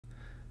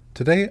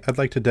Today I'd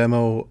like to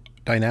demo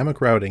dynamic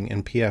routing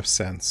in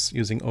pfSense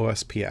using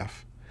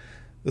OSPF.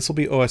 This will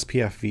be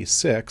OSPF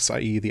v6,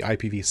 i.e. the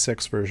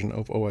IPv6 version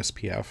of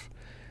OSPF.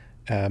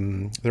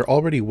 There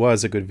already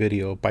was a good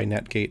video by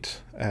Netgate,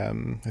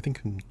 I think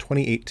in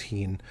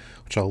 2018,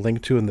 which I'll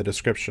link to in the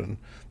description,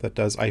 that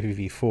does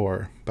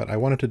IPv4, but I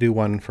wanted to do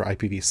one for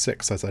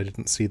IPv6 as I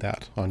didn't see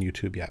that on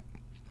YouTube yet.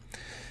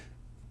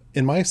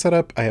 In my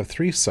setup, I have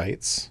three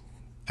sites,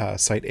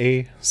 Site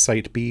A,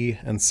 Site B,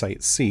 and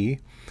Site C.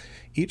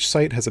 Each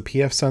site has a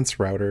pfSense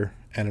router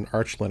and an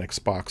Arch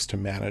Linux box to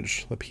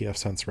manage the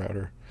pfSense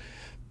router.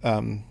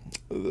 The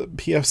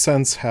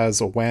pfSense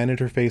has a WAN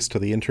interface to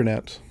the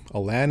internet,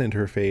 a LAN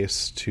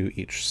interface to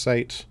each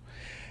site,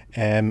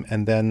 and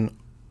then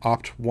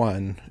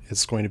opt1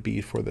 is going to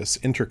be for this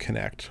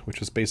interconnect, which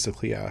is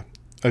basically a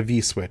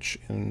vSwitch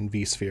in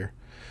vSphere.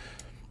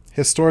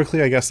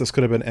 Historically, I guess this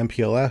could have been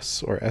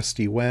MPLS or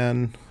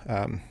SD-WAN.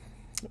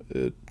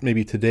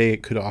 Maybe today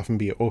it could often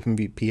be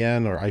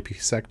OpenVPN or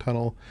IPsec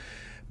tunnel,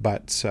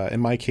 but in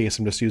my case,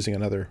 I'm just using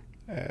another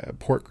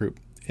port group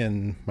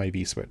in my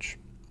vSwitch.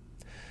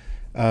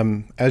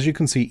 As you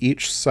can see,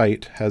 each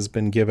site has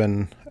been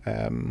given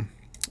an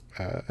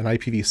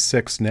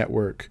IPv6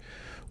 network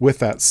with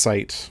that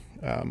site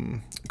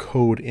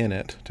code in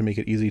it to make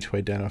it easy to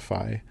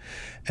identify.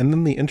 And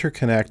then the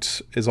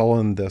interconnect is all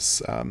in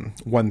this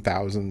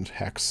 1000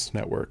 hex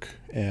network.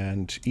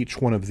 And each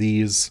one of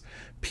these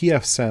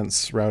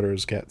pfSense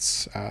routers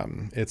gets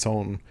its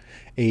own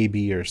A,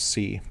 B, or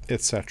C,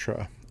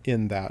 etc.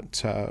 in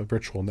that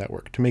virtual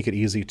network to make it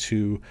easy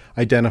to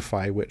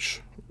identify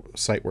which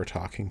site we're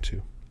talking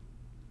to.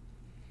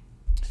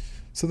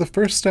 So the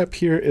first step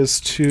here is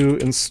to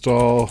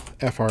install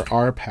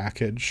FRR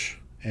package,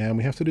 and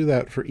we have to do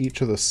that for each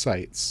of the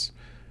sites.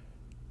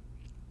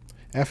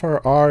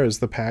 FRR is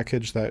the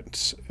package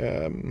that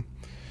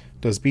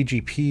does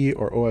BGP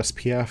or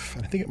OSPF,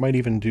 and I think it might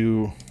even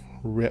do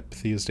RIP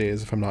these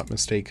days if I'm not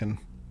mistaken.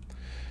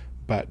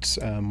 But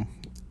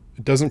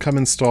it doesn't come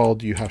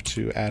installed, you have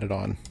to add it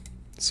on.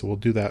 So we'll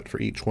do that for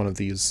each one of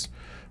these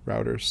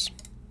routers.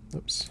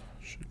 Oops,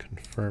 should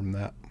confirm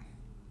that.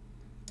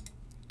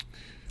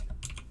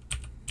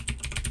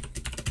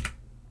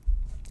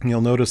 And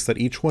you'll notice that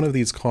each one of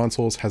these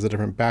consoles has a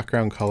different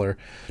background color,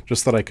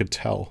 just that I could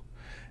tell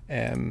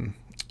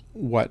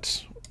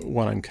what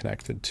one I'm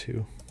connected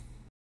to.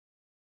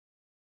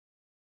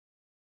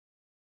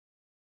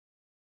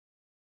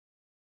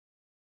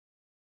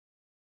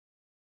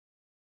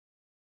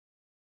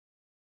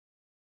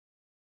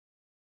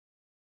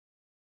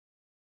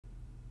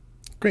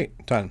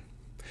 Great, done.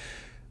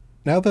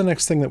 Now the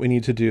next thing that we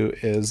need to do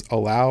is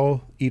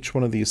allow each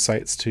one of these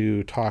sites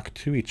to talk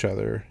to each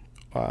other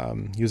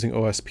using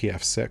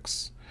OSPF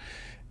 6.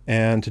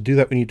 And to do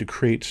that, we need to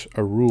create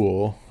a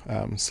rule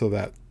so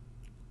that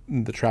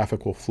the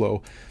traffic will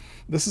flow.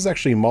 This is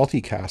actually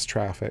multicast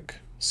traffic.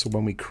 So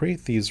when we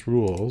create these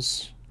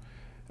rules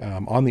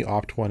on the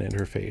opt1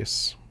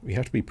 interface, we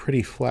have to be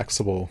pretty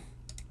flexible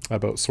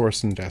about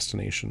source and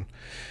destination.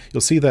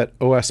 You'll see that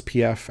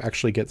OSPF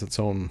actually gets its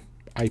own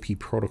IP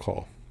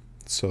protocol.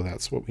 So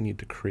that's what we need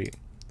to create.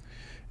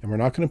 And we're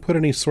not going to put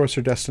any source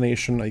or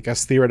destination. I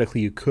guess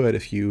theoretically you could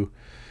if you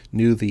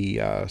knew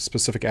the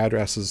specific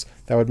addresses.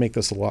 That would make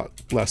this a lot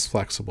less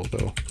flexible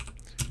though.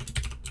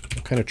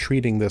 I'm kind of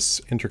treating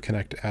this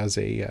interconnect as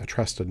a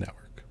trusted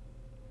network.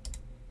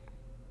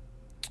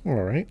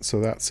 All right, so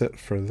that's it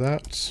for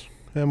that.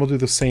 And we'll do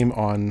the same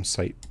on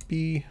site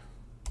B.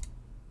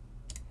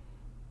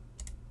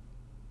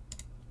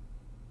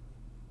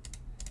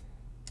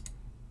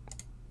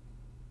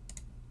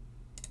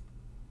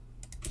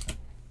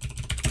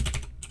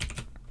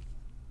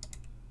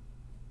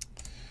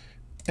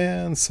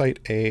 And site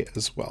A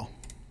as well.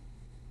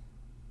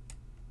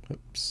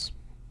 Oops.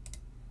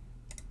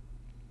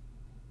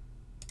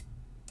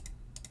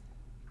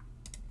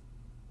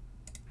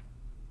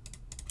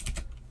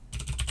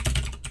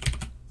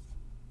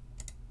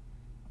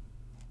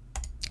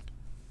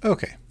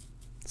 Okay,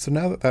 so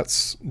now that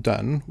that's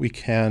done, we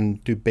can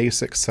do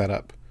basic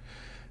setup.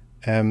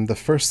 And the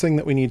first thing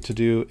that we need to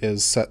do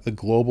is set the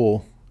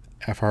global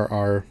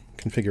FRR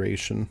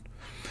configuration.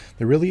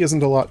 There really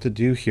isn't a lot to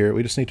do here.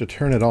 We just need to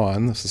turn it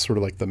on. This is sort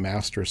of like the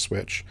master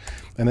switch,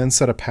 and then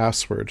set a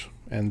password.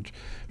 And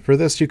for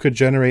this, you could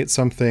generate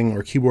something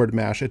or keyboard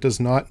mash. It does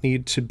not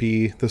need to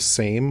be the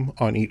same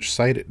on each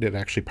site. It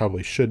actually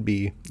probably should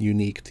be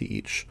unique to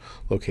each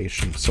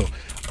location. So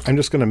I'm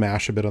just going to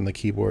mash a bit on the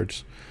keyboard.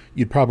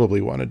 You'd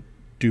probably want to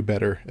do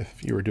better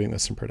if you were doing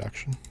this in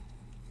production.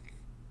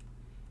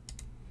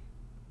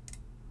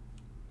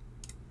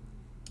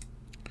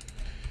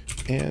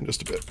 And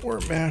just a bit more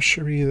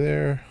mashery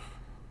there.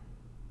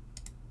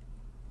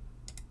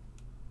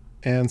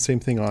 And same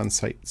thing on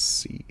site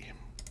C.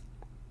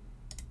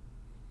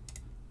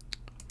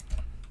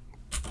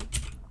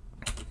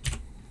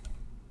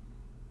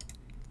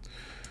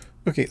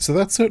 Okay, so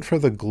that's it for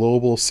the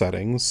global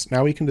settings.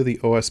 Now we can do the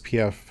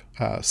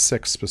OSPF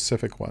 6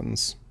 specific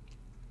ones.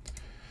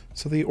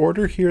 So the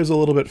order here is a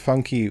little bit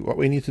funky. What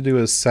we need to do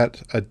is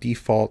set a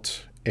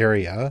default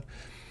area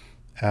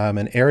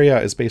An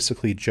area is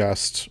basically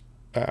just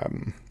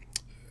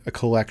a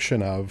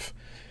collection of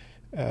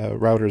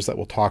routers that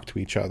will talk to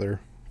each other.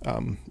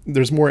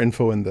 There's more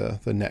info in the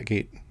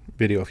Netgate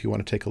video if you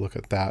want to take a look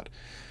at that.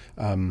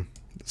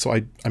 So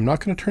I'm not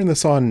going to turn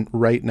this on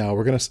right now.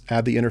 We're going to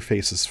add the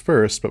interfaces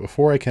first, but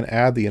before I can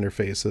add the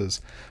interfaces,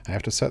 I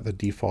have to set the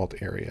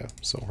default area.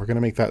 So we're going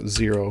to make that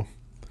 0,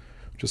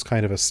 which is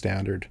kind of a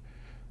standard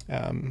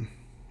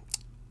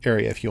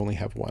area if you only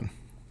have one.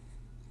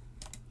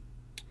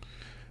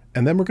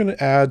 And then we're going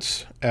to add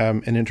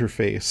an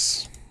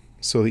interface.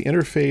 So the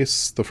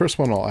interface, the first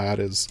one I'll add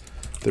is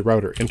the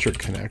router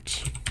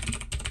interconnect,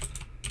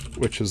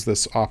 which is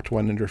this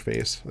opt1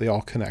 interface. They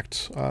all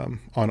connect on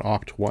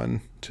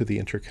opt1 to the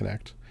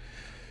interconnect.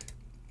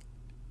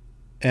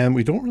 And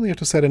we don't really have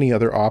to set any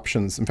other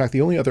options. In fact, the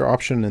only other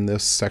option in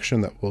this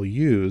section that we'll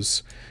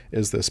use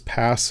is this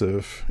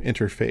passive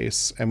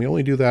interface. And we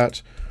only do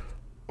that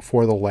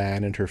for the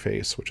LAN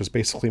interface, which is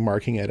basically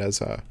marking it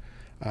as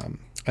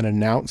an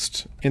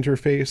announced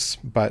interface,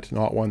 but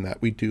not one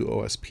that we do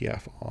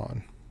OSPF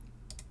on.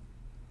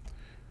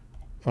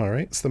 All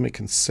right, so then we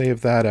can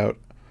save that out,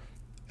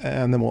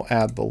 and then we'll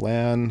add the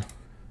LAN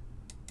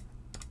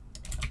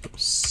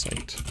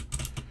site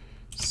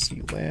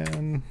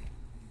CLAN,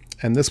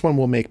 and this one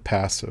will make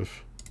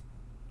passive.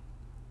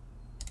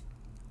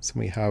 So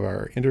we have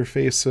our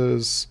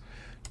interfaces.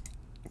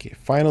 Okay,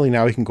 finally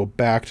now we can go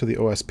back to the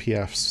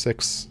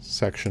OSPF6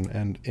 section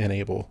and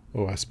enable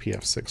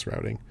OSPF6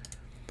 routing.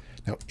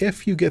 Now,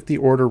 if you get the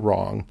order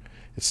wrong,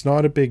 it's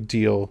not a big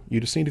deal.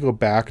 You just need to go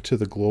back to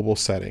the global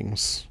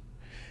settings.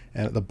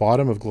 And at the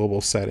bottom of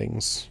global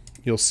settings,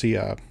 you'll see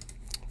a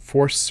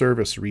forced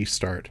service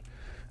restart.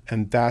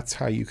 And that's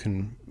how you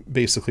can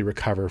basically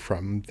recover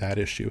from that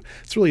issue.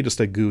 It's really just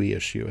a GUI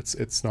issue.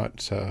 It's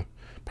not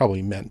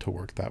probably meant to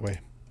work that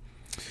way.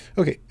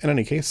 Okay, in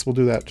any case, we'll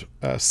do that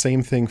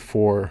same thing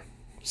for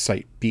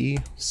site B.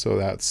 So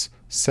that's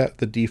set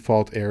the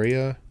default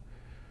area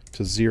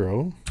to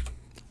 0.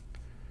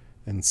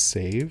 And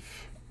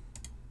save,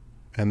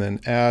 and then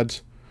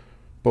add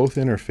both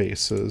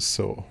interfaces.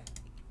 So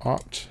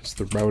opt is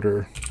the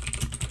router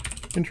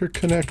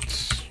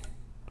interconnect,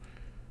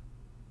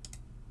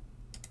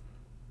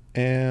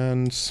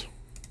 and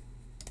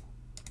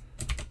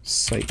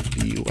site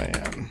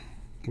VLAN,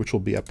 which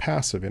will be a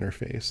passive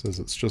interface as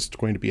it's just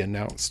going to be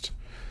announced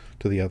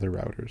to the other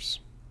routers.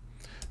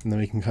 And then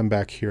we can come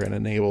back here and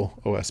enable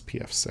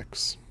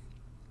OSPF6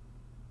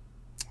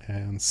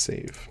 and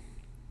save.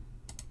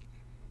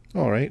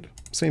 All right,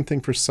 same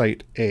thing for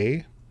site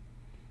A.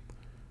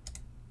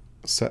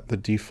 Set the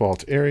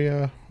default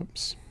area.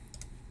 Oops.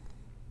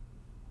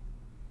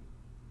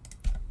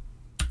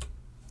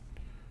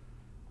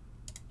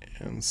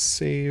 And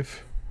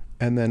save,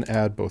 and then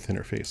add both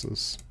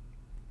interfaces.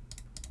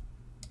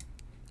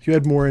 If you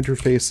had more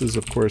interfaces,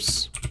 of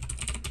course,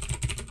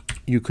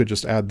 you could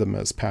just add them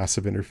as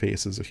passive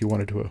interfaces if you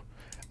wanted to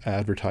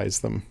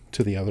advertise them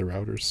to the other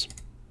routers.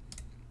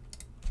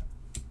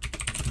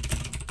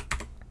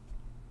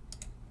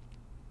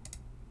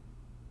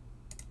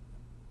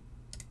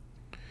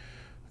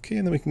 Okay,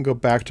 and then we can go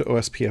back to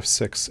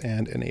OSPF6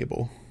 and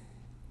enable.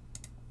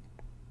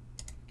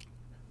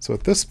 So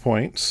at this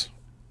point,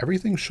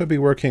 everything should be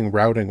working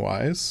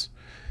routing-wise.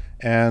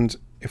 And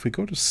if we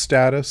go to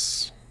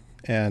status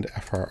and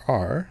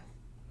FRR,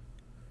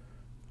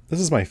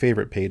 this is my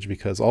favorite page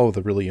because all of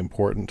the really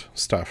important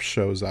stuff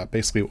shows up,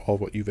 basically all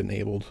of what you've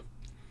enabled.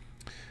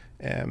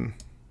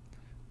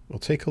 We'll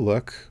take a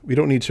look. We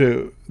don't need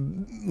to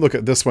look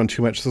at this one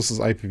too much. This is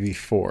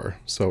IPv4,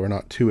 so we're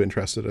not too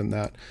interested in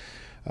that.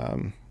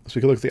 So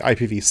we can look at the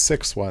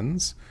IPv6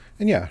 ones.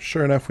 And yeah,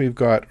 sure enough, we've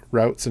got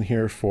routes in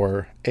here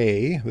for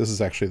A. This is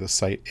actually the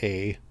site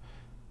A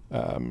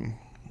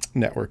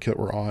network that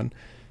we're on.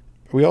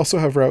 We also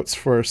have routes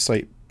for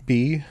site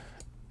B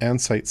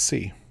and site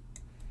C.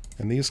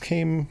 And these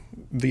came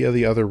via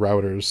the other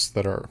routers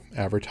that are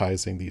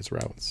advertising these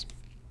routes.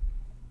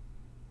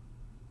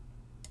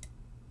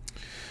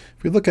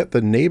 If we look at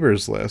the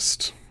neighbors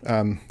list,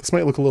 this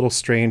might look a little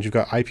strange. You've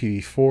got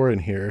IPv4 in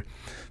here.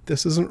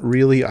 This isn't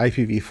really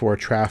IPv4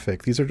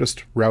 traffic. These are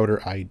just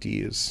router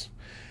IDs.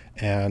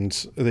 And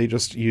they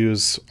just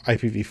use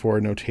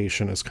IPv4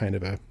 notation as kind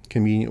of a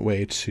convenient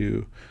way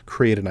to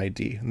create an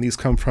ID. And these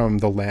come from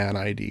the LAN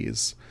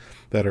IDs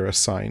that are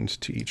assigned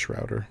to each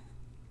router.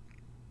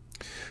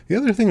 The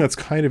other thing that's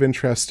kind of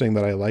interesting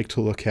that I like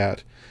to look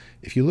at,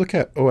 if you look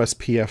at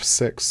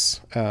OSPF6,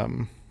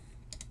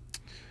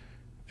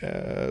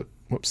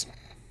 whoops,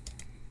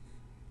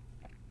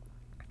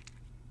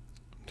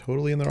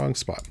 totally in the wrong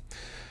spot.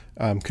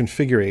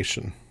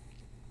 Configuration.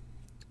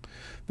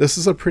 This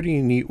is a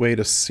pretty neat way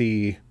to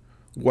see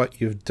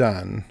what you've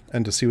done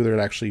and to see whether it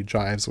actually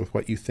jives with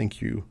what you think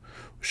you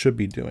should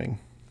be doing.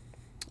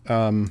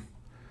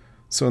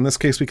 So in this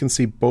case, we can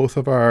see both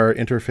of our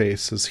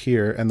interfaces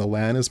here, and the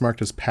LAN is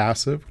marked as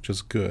passive, which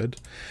is good.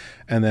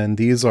 And then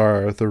these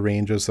are the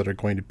ranges that are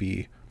going to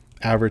be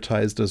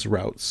advertised as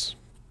routes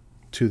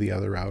to the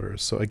other routers.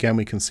 So again,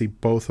 we can see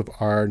both of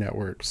our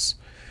networks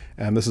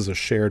And this is a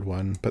shared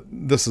one, but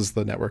this is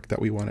the network that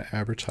we want to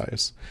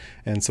advertise.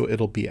 And so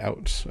it'll be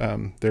out.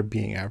 They're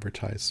being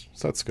advertised.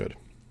 So that's good.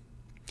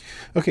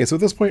 Okay, so at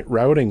this point,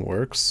 routing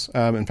works.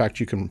 In fact,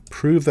 you can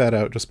prove that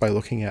out just by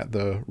looking at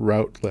the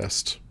route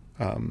list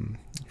from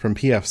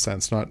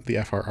pfSense, not the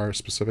FRR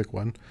specific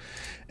one.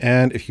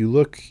 And if you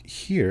look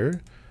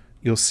here,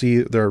 you'll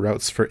see there are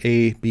routes for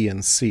A, B,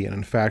 and C. And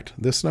in fact,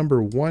 this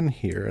number 1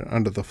 here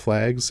under the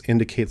flags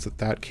indicates that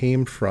that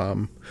came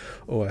from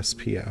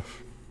OSPF.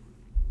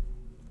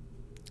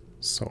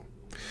 So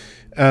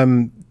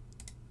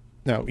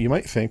now you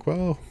might think,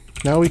 well,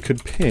 now we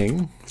could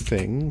ping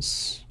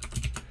things.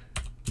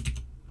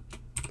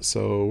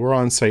 So we're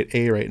on site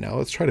A right now.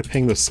 Let's try to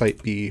ping the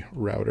site B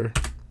router.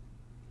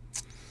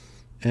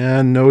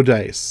 And no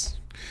dice.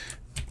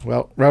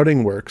 Well,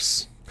 routing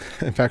works.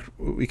 In fact,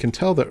 we can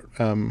tell that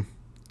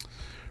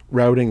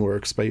routing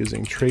works by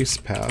using trace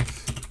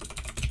path.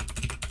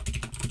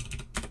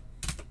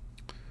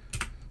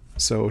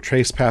 So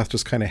trace path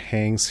just kind of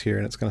hangs here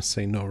and it's going to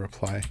say no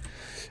reply.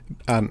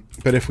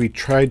 But if we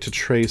tried to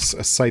trace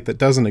a site that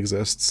doesn't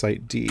exist,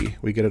 site D,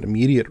 we get an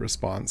immediate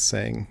response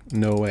saying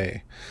no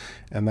way.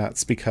 And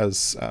that's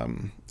because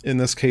in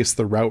this case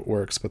the route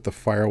works, but the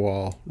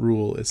firewall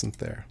rule isn't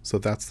there. So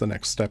that's the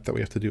next step that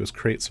we have to do, is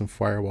create some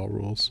firewall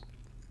rules.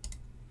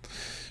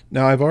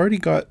 Now I've already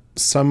got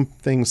some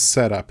things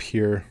set up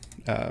here.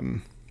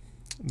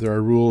 There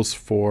are rules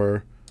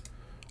for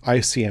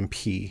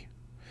ICMP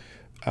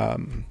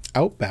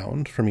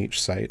outbound from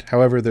each site.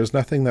 However, there's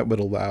nothing that would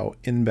allow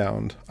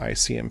inbound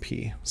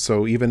ICMP.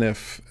 So even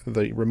if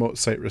the remote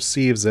site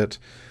receives it,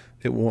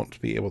 it won't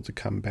be able to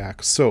come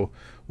back. So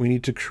we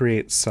need to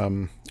create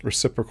some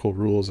reciprocal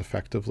rules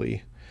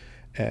effectively.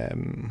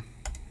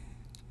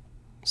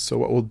 So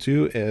what we'll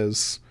do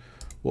is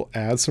we'll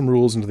add some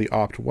rules into the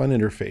opt1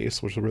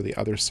 interface, which is where the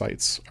other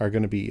sites are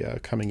going to be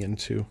coming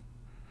into.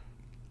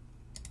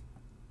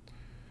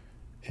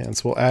 And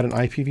so we'll add an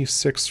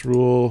IPv6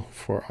 rule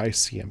for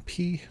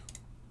ICMP.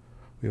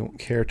 We won't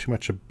care too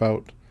much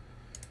about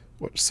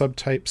what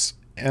subtypes.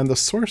 And the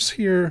source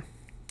here,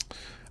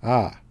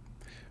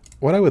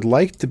 what I would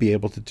like to be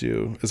able to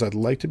do is I'd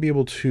like to be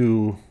able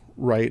to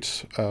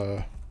write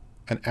an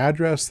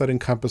address that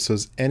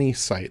encompasses any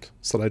site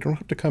so that I don't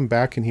have to come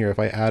back in here if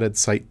I added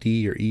site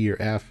D or E or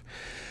F.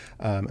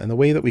 And the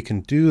way that we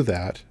can do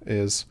that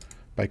is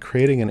by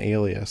creating an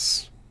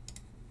alias.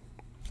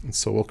 And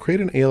so we'll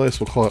create an alias,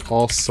 we'll call it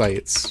all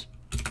sites.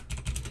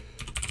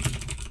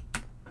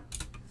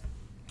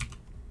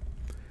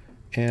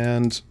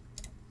 And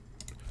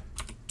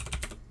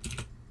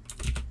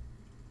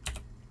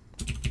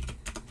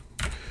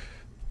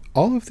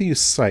all of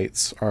these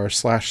sites are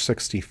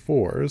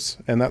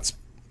 /64s, and that's,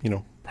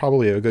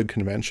 probably a good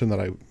convention that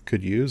I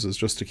could use, is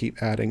just to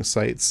keep adding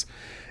sites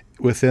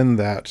within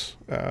that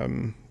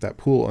that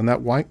pool. And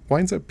that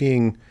winds up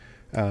being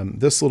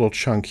this little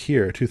chunk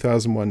here,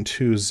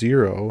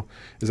 2001.20,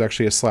 is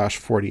actually a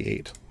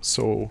 /48.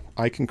 So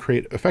I can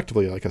create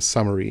effectively like a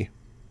summary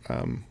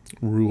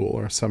rule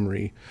or a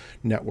summary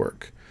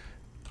network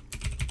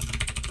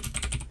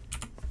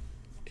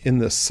in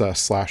this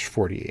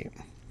 /48.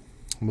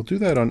 And we'll do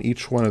that on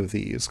each one of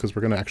these because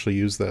we're going to actually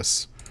use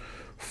this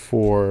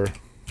for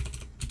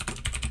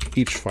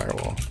each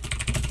firewall.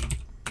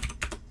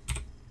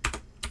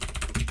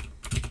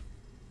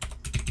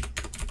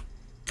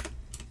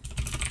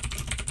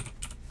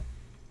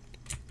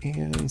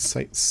 And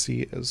site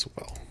C as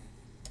well.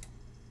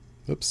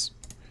 Oops.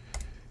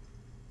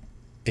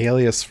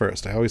 Alias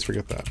first. I always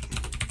forget that.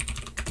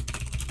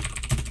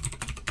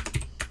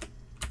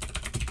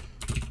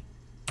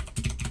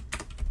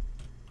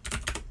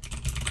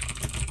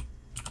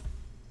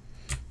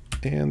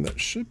 And that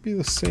should be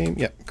the same.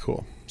 Yeah,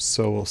 cool.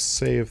 So we'll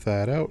save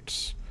that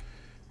out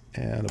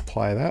and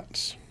apply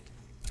that.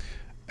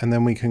 And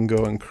then we can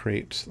go and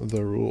create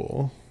the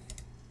rule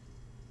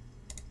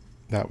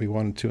that we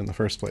wanted to in the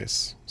first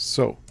place.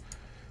 So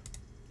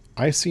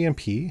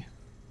ICMP,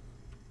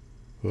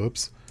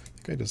 whoops, I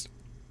think I just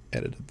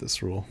edited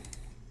this rule,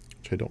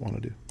 which I don't want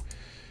to do.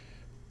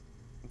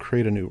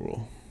 Create a new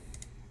rule.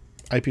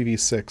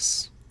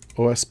 IPv6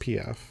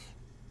 OSPF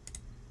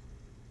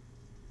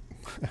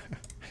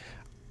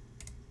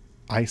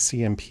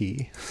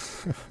ICMP.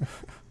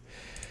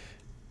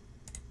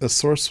 The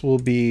source will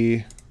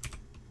be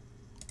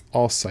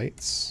all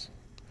sites.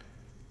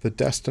 The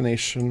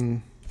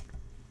destination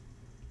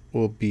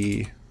will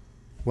be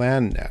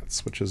LAN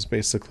nets, which is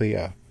basically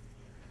a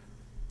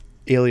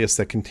alias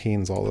that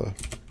contains all the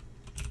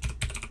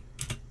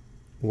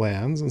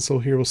LANs. And so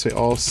here we'll say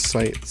all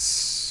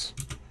sites,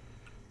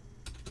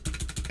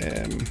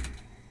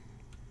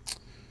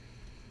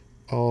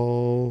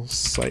 all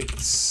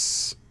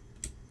sites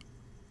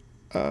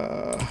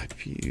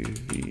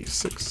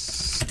IPv6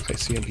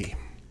 ICMP.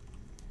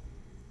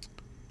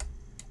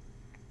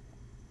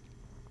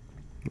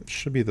 It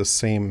should be the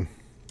same.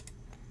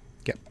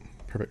 Yep,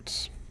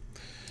 perfect.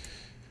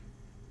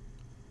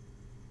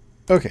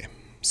 Okay,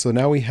 so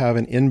now we have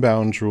an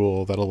inbound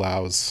rule that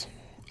allows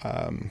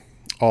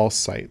all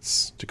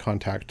sites to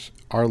contact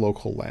our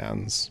local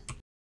LANs.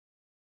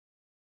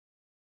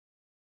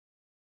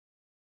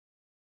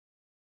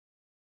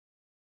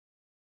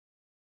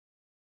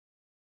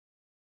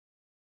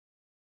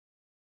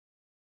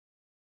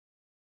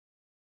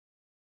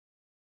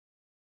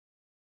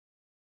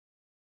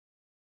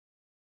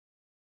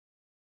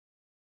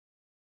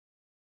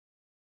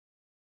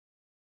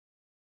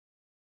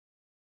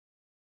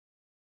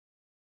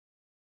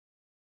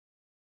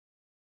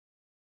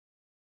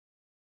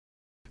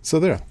 So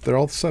they're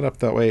all set up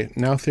that way.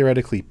 Now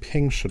theoretically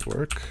ping should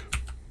work.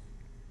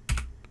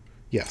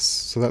 Yes,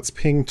 so that's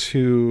ping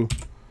to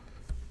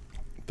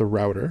the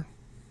router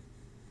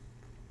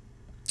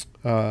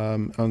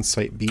on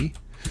site B.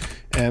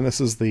 And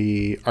this is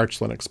the Arch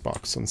Linux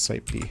box on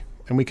site B.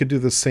 And we could do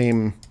the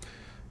same,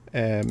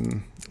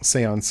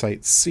 say on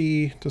site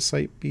C to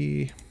site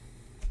B.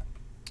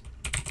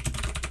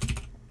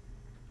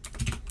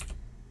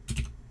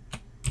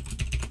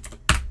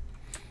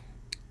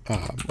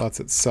 That's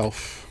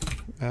itself.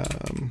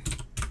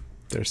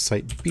 There's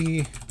site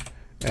B,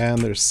 and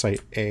there's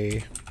site A.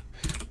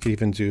 You can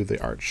even do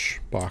the Arch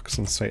box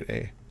on site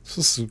A.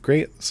 So this is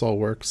great. This all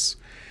works.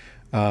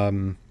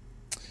 Now,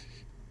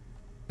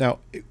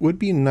 it would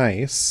be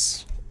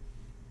nice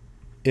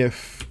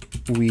if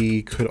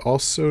we could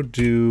also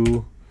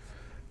do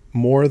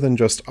more than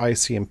just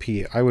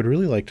ICMP. I would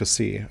really like to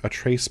see a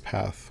trace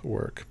path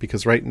work,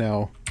 because right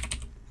now,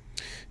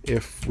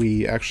 if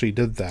we actually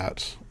did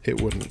that,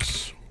 it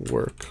wouldn't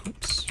work.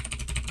 Oops.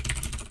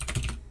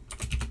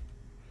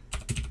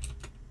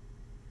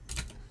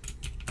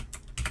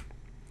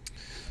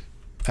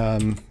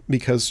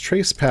 Because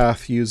trace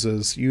path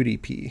uses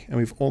UDP, and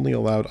we've only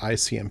allowed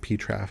ICMP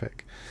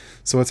traffic.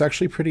 So it's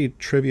actually pretty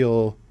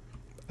trivial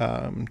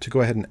to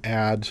go ahead and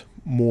add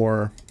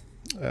more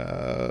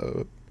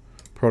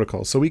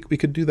protocols. So we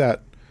could do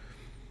that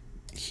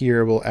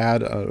here. We'll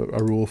add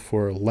a rule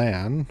for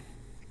LAN.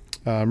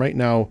 Right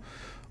now,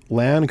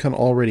 LAN can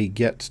already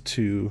get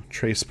to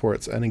trace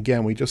ports, and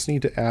again, we just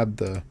need to add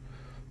the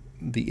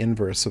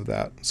inverse of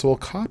that. So we'll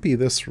copy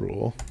this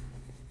rule,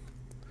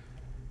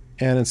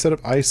 and instead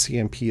of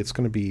ICMP, it's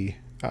going to be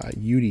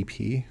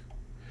UDP.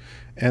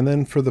 And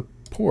then for the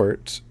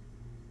port,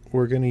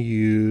 we're going to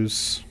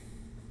use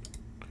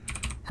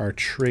our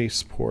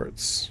trace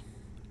ports.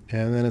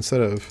 And then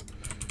instead of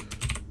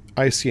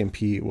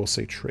ICMP, we'll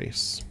say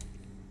trace.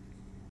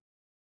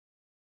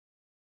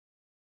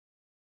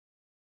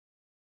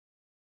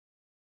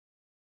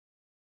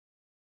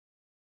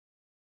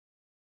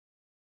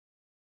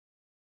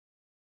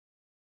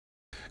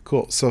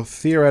 Cool. So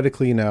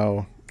theoretically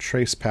now,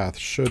 trace path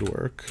should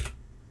work.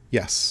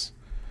 Yes.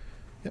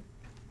 Yep.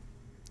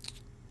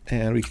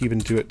 And we can even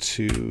do it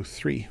to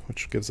 3,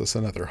 which gives us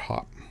another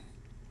hop.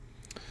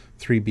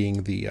 3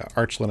 being the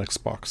Arch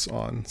Linux box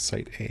on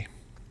site A.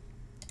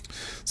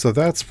 So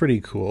that's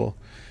pretty cool.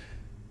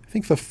 I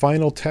think the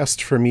final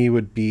test for me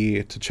would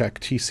be to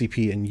check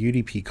TCP and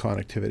UDP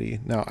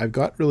connectivity. Now, I've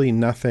got really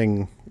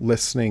nothing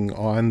listening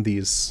on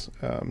these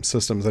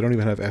systems. I don't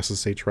even have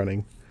SSH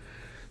running.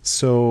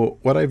 So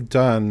what I've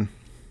done,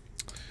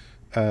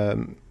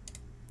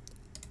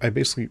 I've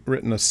basically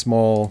written a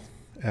small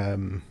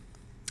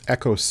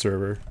echo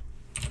server.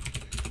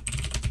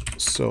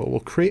 So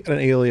we'll create an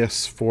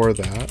alias for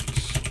that.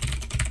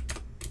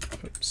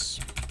 Oops.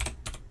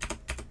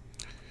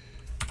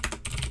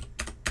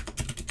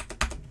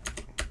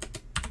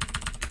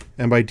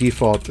 And by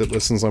default, it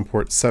listens on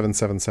port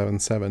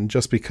 7777,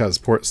 just because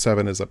port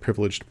 7 is a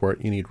privileged port.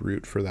 You need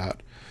root for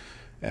that.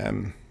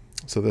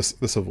 So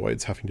this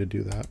avoids having to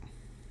do that.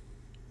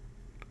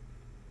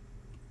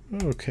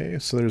 Okay,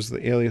 so there's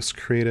the alias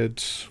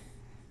created.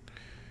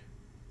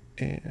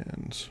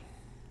 And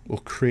we'll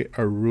create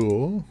a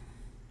rule.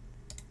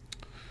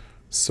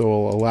 So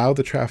we'll allow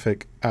the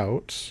traffic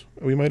out.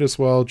 We might as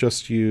well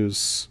just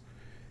use,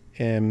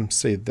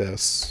 say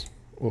this.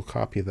 We'll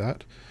copy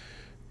that.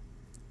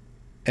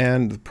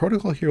 And the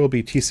protocol here will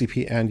be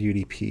TCP and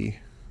UDP.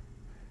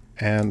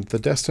 And the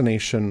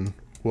destination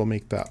will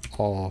make that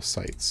all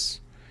sites.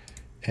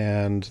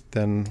 And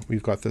then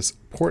we've got this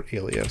port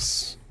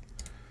alias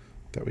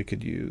that we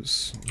could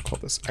use. We'll call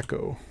this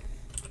echo.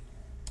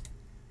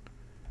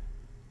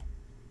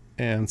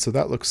 And so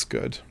that looks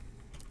good.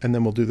 And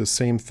then we'll do the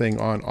same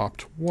thing on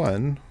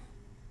opt1,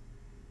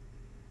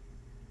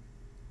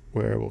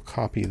 where we'll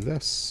copy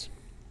this.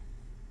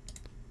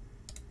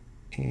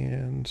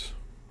 And,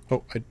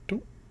 oh, I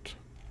don't,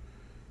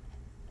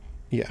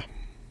 yeah.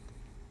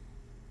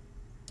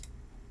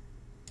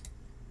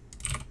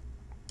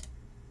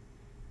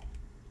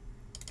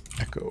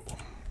 Echo.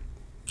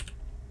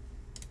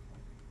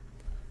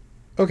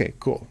 Okay,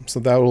 cool. So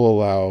that will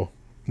allow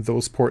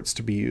those ports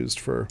to be used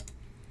for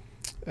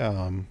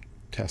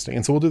testing.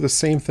 And so we'll do the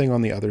same thing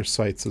on the other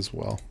sites as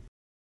well.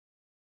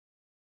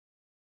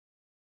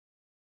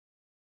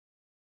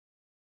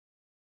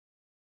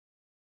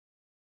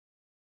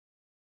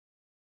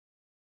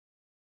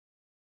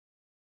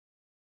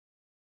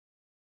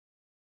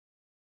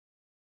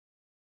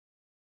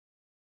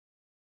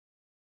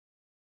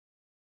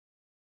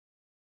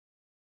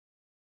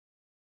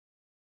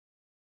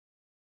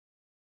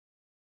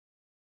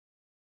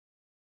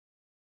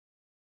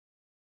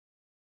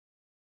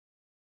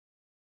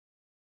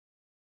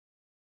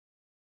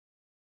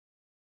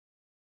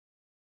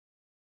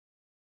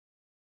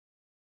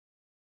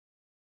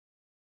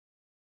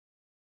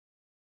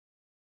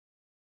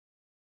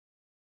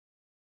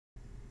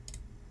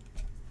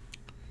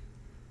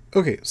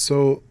 Okay,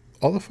 so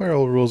all the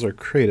firewall rules are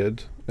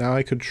created. Now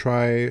I could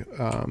try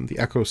the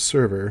echo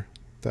server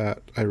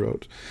that I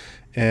wrote.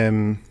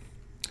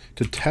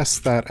 To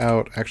test that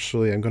out,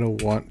 actually, I'm going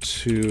to want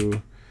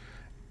to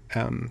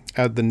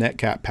add the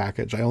Netgate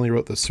package. I only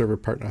wrote the server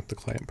part, not the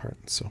client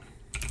part. So,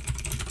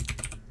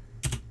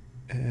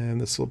 and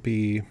this will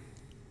be,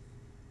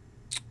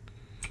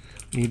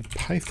 need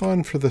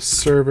Python for the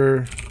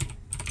server,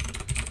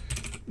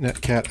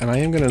 Netgate, and I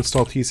am going to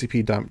install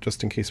TCP dump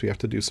just in case we have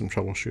to do some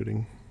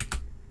troubleshooting.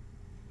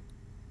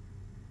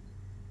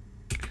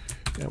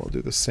 And we'll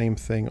do the same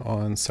thing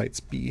on sites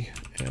B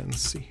and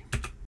C.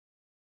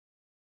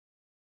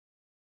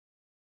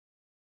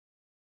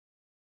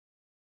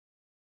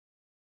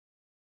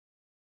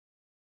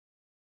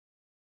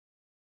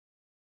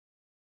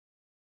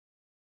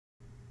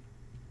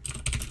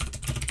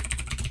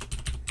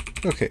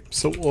 Okay,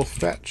 so we'll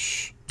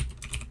fetch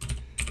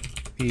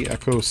the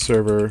echo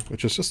server,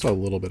 which is just a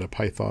little bit of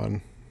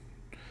Python.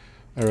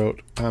 I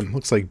wrote,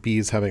 looks like B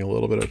is having a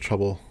little bit of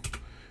trouble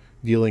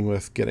dealing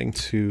with getting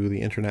to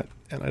the internet,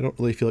 and I don't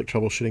really feel like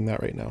troubleshooting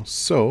that right now.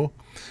 So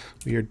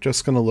we are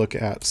just going to look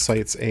at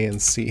sites A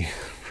and C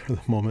for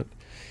the moment.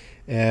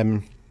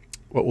 And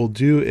what we'll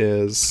do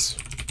is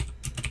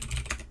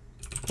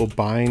we'll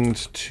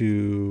bind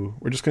to,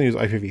 we're just going to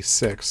use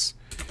IPv6.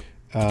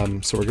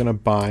 So we're going to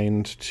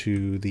bind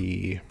to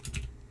the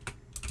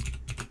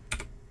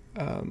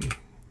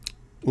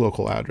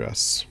local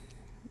address.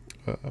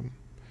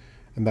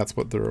 And that's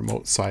what the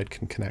remote side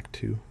can connect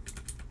to.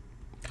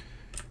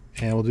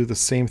 And we'll do the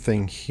same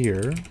thing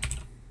here.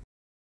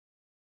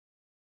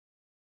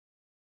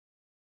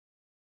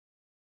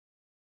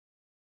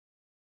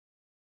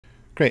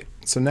 Great.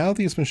 So now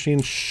these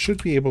machines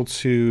should be able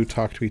to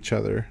talk to each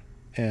other.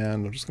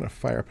 And I'm just going to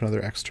fire up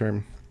another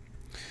xterm.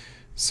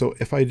 So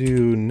if I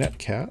do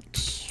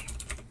netcat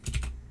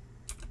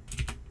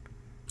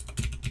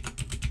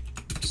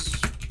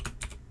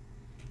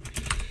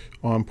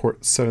on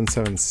port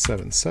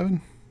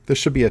 7777, this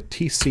should be a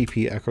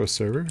TCP echo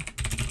server,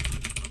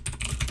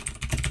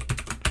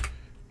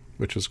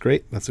 which is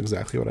great. That's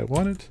exactly what I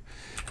wanted.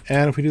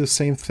 And if we do the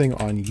same thing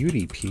on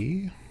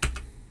UDP,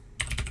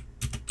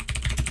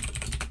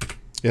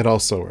 it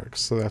also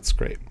works, so that's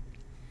great.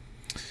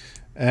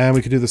 And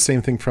we could do the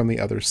same thing from the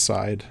other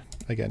side,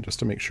 again, just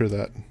to make sure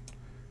that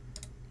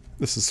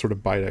this is sort of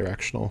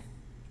bidirectional.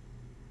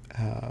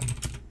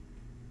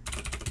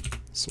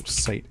 So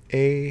site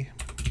A,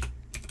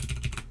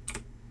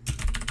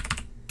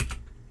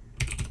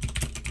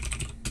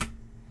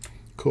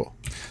 cool.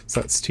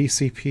 So that's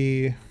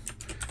TCP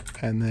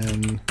and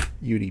then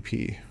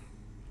UDP.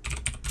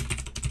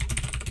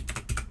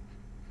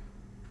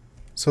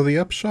 So the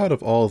upshot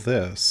of all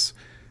this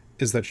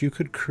is that you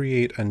could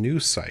create a new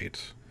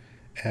site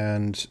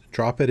and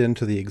drop it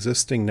into the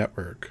existing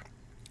network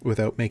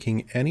without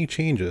making any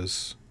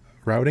changes,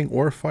 routing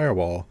or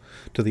firewall,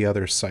 to the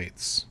other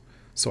sites.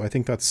 So I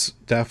think that's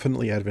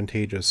definitely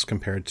advantageous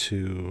compared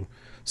to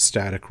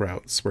static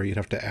routes, where you'd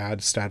have to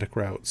add static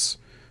routes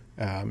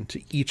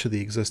to each of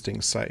the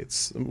existing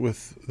sites.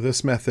 With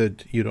this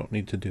method, you don't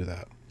need to do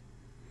that.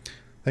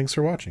 Thanks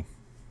for watching.